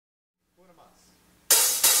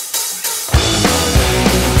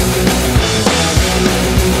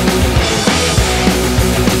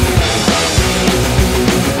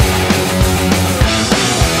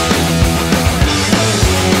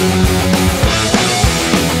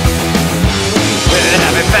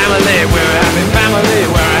family, we're a happy family,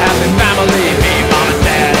 we're a happy family. Me, mom and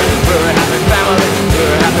dad, we're a happy family,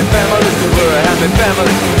 we're a happy family, we're a happy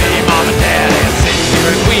family. Me, mom and dad, and sitting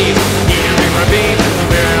here in Queens, eating river beans,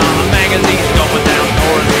 wearing all the magazines, going down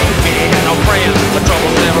north. We ain't got no friends, the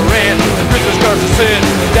troubles never end. The Christmas cards are sent,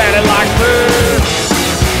 Daddy likes food.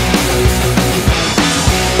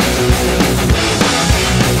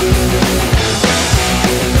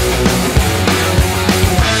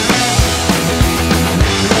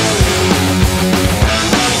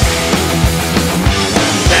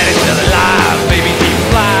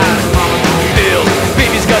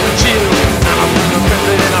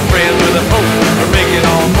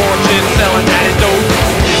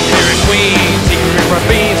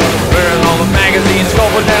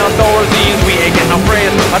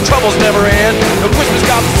 Our troubles never end. The Christmas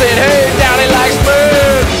card said, hey, Daddy likes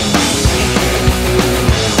food.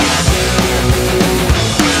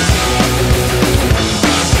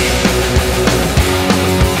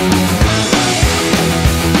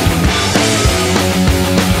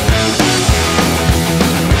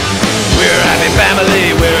 We're a happy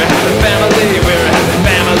family, we're a happy family, we're a happy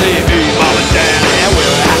family. Me, mom and dad, yeah,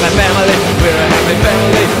 we're a happy family, we're a happy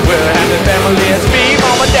family, we're a happy family. It's me,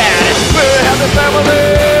 mom and dad, we're a happy family.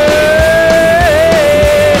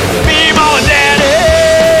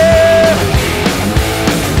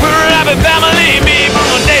 Family, me,